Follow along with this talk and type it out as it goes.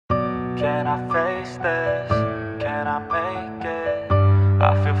Can I face this? Can I make it?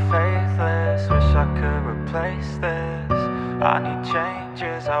 I feel faithless, wish I could replace this. I need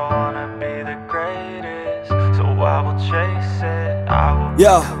changes, I wanna be the greatest. So I will chase it, I will be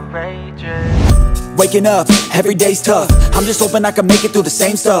courageous. Waking up, every day's tough. I'm just hoping I can make it through the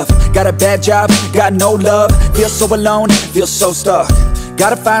same stuff. Got a bad job, got no love. Feel so alone, feel so stuck.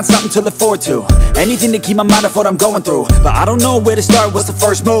 Gotta find something to look forward to, anything to keep my mind off what I'm going through. But I don't know where to start, what's the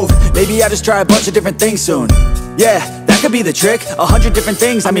first move? Maybe I just try a bunch of different things soon. Yeah, that could be the trick, 100 different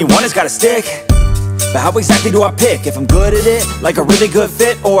things, I mean one has gotta stick. But how exactly do I pick? If I'm good at it, like a really good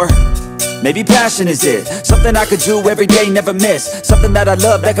fit, or maybe passion is it? Something I could do every day, never miss. Something that I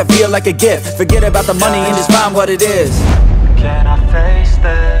love, that could feel like a gift. Forget about the money and just find what it is. Can I face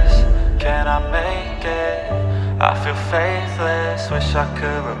this? Can I make it? I feel faithless, wish I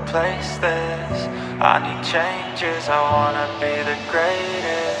could replace this. I need changes, I wanna be the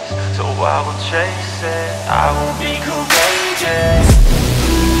greatest. So I will chase it, I will be courageous.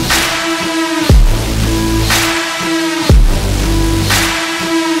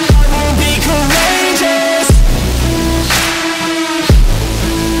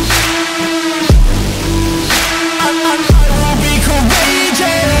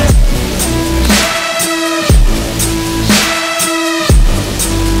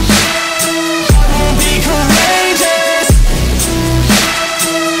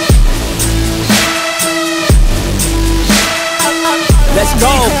 Let's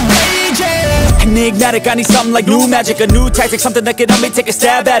go. Enigmatic, I need something like new magic, a new tactic, something that can help me take a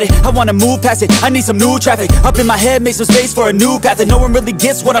stab at it. I wanna move past it, I need some new traffic. Up in my head, make some space for a new path. And no one really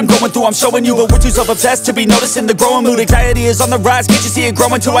gets what I'm going through, I'm showing you. But we're too self-obsessed to be noticing the growing mood. Anxiety is on the rise, can't you see it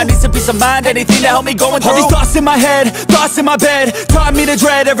growing too? I need some peace of mind, anything to help me going through. All these thoughts in my head, thoughts in my bed, taught me to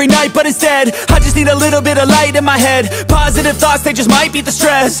dread every night, but instead I just need a little bit of light in my head. Positive thoughts, they just might beat the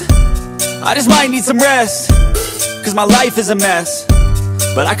stress. I just might need some rest, cause my life is a mess.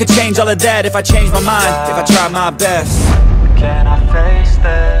 But I could change all of that if I change my mind, if I try my best. Can I face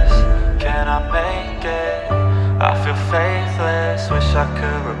this? Can I make it? I feel faithless, wish I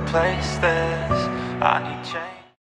could replace this. I need change.